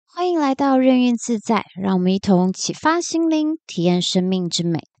欢迎来到任运自在，让我们一同启发心灵，体验生命之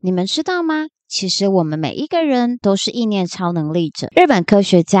美。你们知道吗？其实我们每一个人都是意念超能力者。日本科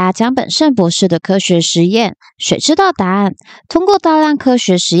学家江本胜博士的科学实验，水知道答案，通过大量科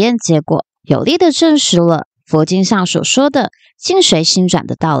学实验结果，有力的证实了佛经上所说的境随心转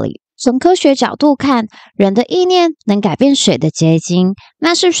的道理。从科学角度看，人的意念能改变水的结晶，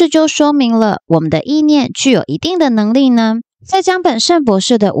那是不是就说明了我们的意念具有一定的能力呢？在江本胜博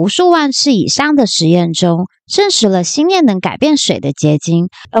士的无数万次以上的实验中，证实了心念能改变水的结晶，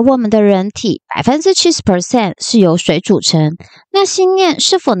而我们的人体 70% 是由水组成。那心念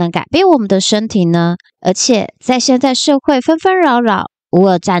是否能改变我们的身体呢？而且在现在社会纷纷扰扰、乌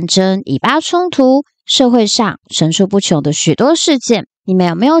俄战争、以巴冲突，社会上层出不穷的许多事件，你们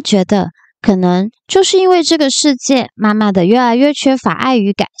有没有觉得可能就是因为这个世界慢慢的越来越缺乏爱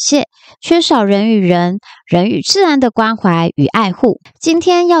与感谢，缺少人与人、人与自然的关怀与爱护。今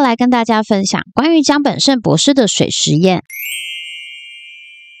天要来跟大家分享关于江本胜博士的水实验。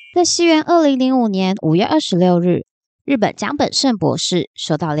在西元2005年5月26日，日本江本胜博士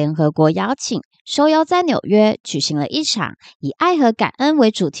受到联合国邀请，受邀在纽约举行了一场以爱和感恩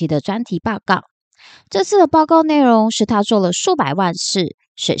为主题的专题报告。这次的报告内容是他做了数百万次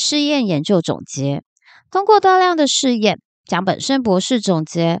水试验研究总结，通过大量的试验，江本胜博士总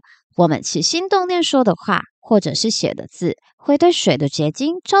结，我们起心动念说的话，或者是写的字，会对水的结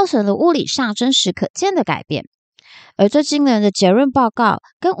晶造成了物理上真实可见的改变。而这惊人的结论报告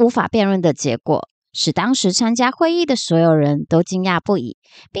跟无法辩论的结果，使当时参加会议的所有人都惊讶不已，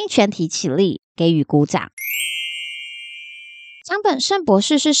并全体起立给予鼓掌。江本胜博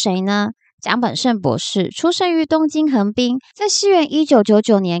士是谁呢？江本胜博士出生于东京横滨，在西元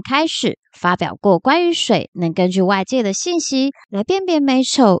1999年开始发表过关于水能根据外界的信息来辨别美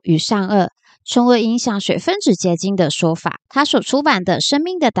丑与善恶，从而影响水分子结晶的说法。他所出版的《生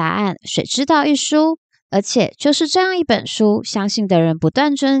命的答案：水知道》一书，而且就是这样一本书，相信的人不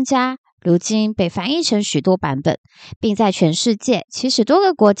断增加，如今被翻译成许多版本，并在全世界70多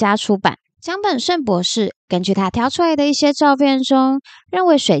个国家出版。江本胜博士根据他挑出来的一些照片中，认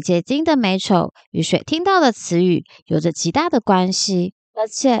为水结晶的美丑与水听到的词语有着极大的关系。而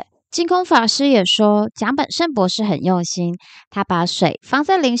且净空法师也说，江本胜博士很用心，他把水放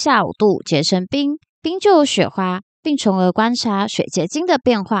在-5度结成冰，冰就有雪花，并从而观察水结晶的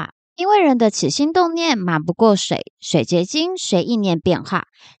变化。因为人的起心动念瞒不过水，水结晶随意念变化，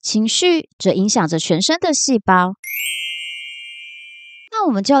情绪则影响着全身的细胞。那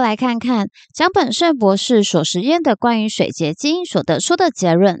我们就来看看江本胜博士所实验的关于水结晶所得出的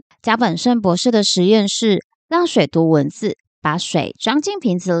结论。江本胜博士的实验是让水读文字，把水装进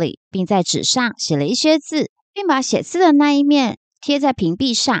瓶子里，并在纸上写了一些字，并把写字的那一面贴在瓶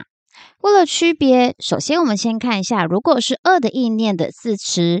壁上。为了区别，首先我们先看一下，如果是恶的意念的字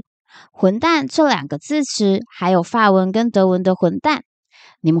词，混蛋这两个字词，还有法文跟德文的混蛋，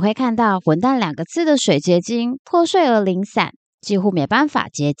你们会看到混蛋两个字的水结晶破碎而零散，几乎没办法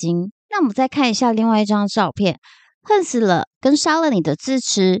结晶。那我们再看一下另外一张照片，恨死了跟杀了你的字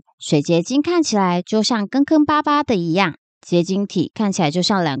词，水结晶看起来就像坑坑巴巴的一样，结晶体看起来就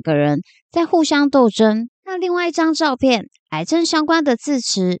像两个人在互相斗争。那另外一张照片，癌症相关的字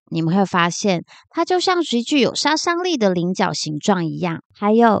词，你们会发现它就像是具有杀伤力的菱角形状一样。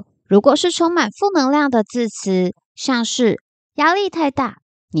还有如果是充满负能量的字词，像是压力太大、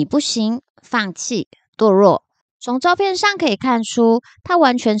你不行、放弃、堕落，从照片上可以看出，它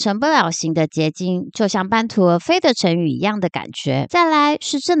完全成不了形的结晶，就像半途而废的成语一样的感觉。再来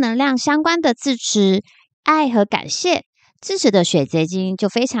是正能量相关的字词，爱和感谢，字词的水结晶就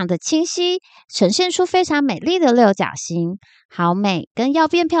非常的清晰，呈现出非常美丽的六角形。好美跟要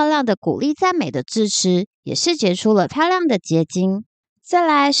变漂亮的鼓励赞美的字词，也是结出了漂亮的结晶。再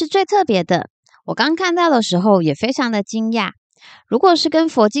来是最特别的，我刚看到的时候也非常的惊讶。如果是跟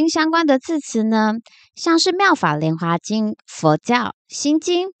佛经相关的字词呢，像是妙法莲华经、佛教、心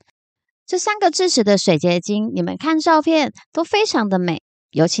经，这三个字词的水结晶，你们看照片都非常的美。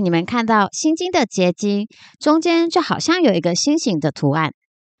尤其你们看到心经的结晶，中间就好像有一个心形的图案，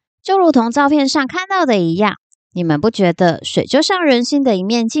就如同照片上看到的一样。你们不觉得水就像人心的一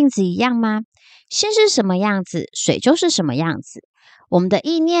面镜子一样吗？心是什么样子，水就是什么样子。我们的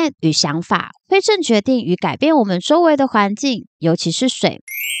意念与想法会正决定与改变我们周围的环境，尤其是水。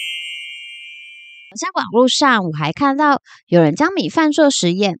在网络上我还看到有人将米饭做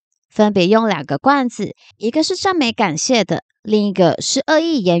实验，分别用2个罐子，一个是赞美感谢的，另一个是恶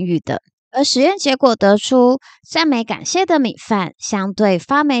意言语的。而实验结果得出，赞美感谢的米饭相对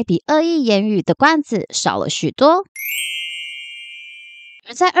发霉比恶意言语的罐子少了许多。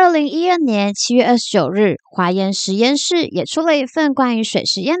而在2012年7月29日，华严实验室也出了一份关于水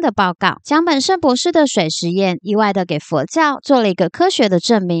实验的报告。江本胜博士的水实验意外的给佛教做了一个科学的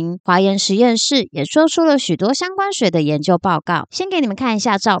证明。华严实验室也做出了许多相关水的研究报告。先给你们看一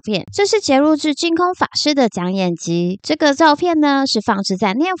下照片，这是截录自净空法师的讲演集。这个照片呢是放置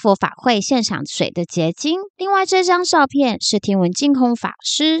在念佛法会现场水的结晶。另外这张照片是听闻净空法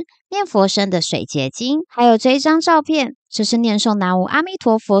师念佛生的水结晶，还有这一张照片，这是念诵南无阿弥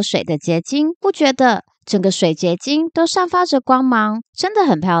陀佛水的结晶。不觉得整个水结晶都散发着光芒，真的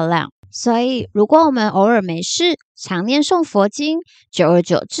很漂亮。所以如果我们偶尔没事常念诵佛经，久而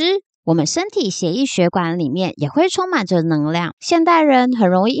久之，我们身体血液血管里面也会充满着能量。现代人很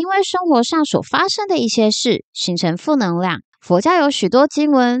容易因为生活上所发生的一些事形成负能量。佛教有许多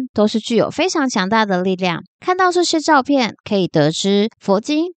经文都是具有非常强大的力量。看到这些照片，可以得知佛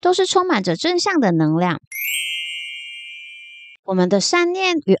经都是充满着正向的能量。我们的善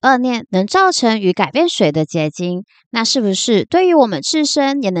念与恶念能造成与改变水的结晶，那是不是对于我们自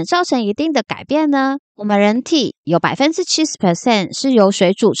身也能造成一定的改变呢？我们人体有 70% 是由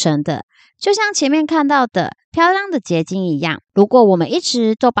水组成的，就像前面看到的漂亮的结晶一样。如果我们一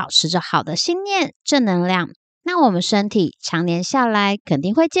直都保持着好的心念、正能量，那我们身体常年下来肯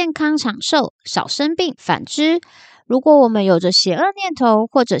定会健康长寿，少生病。反之，如果我们有着邪恶念头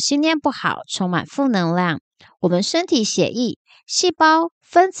或者心念不好，充满负能量，我们身体血液、细胞、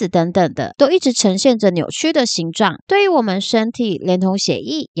分子等等的都一直呈现着扭曲的形状，对于我们身体连同血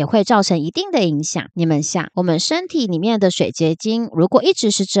液也会造成一定的影响。你们想，我们身体里面的水结晶如果一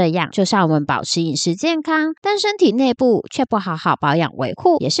直是这样，就像我们保持饮食健康，但身体内部却不好好保养维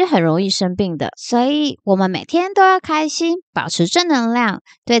护，也是很容易生病的。所以我们每天都要开心，保持正能量，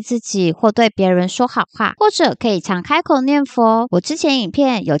对自己或对别人说好话，或者可以常开口念佛。我之前影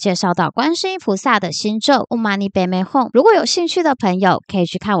片有介绍到观世音菩萨的心咒 Om Mani Padme Hum， 如果有兴趣的朋友可以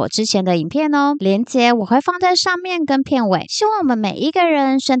去看我之前的影片哦，连结我会放在上面跟片尾。希望我们每一个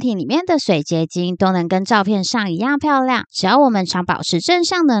人身体里面的水结晶都能跟照片上一样漂亮。只要我们常保持正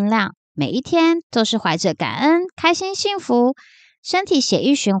向能量，每一天都是怀着感恩、开心、幸福，身体血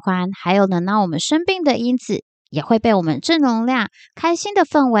液循环还有能让我们生病的因子也会被我们正能量、开心的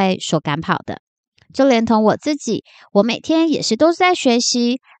氛围所赶跑的。就连同我自己，我每天也是都在学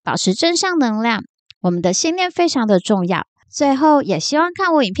习保持正向能量，我们的信念非常的重要。最后也希望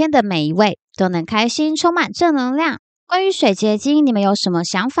看我影片的每一位都能开心，充满正能量。关于水结晶，你们有什么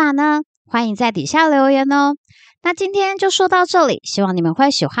想法呢？欢迎在底下留言哦。那今天就说到这里，希望你们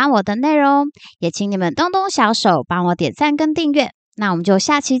会喜欢我的内容，也请你们动动小手帮我点赞跟订阅。那我们就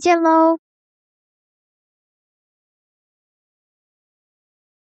下期见喽。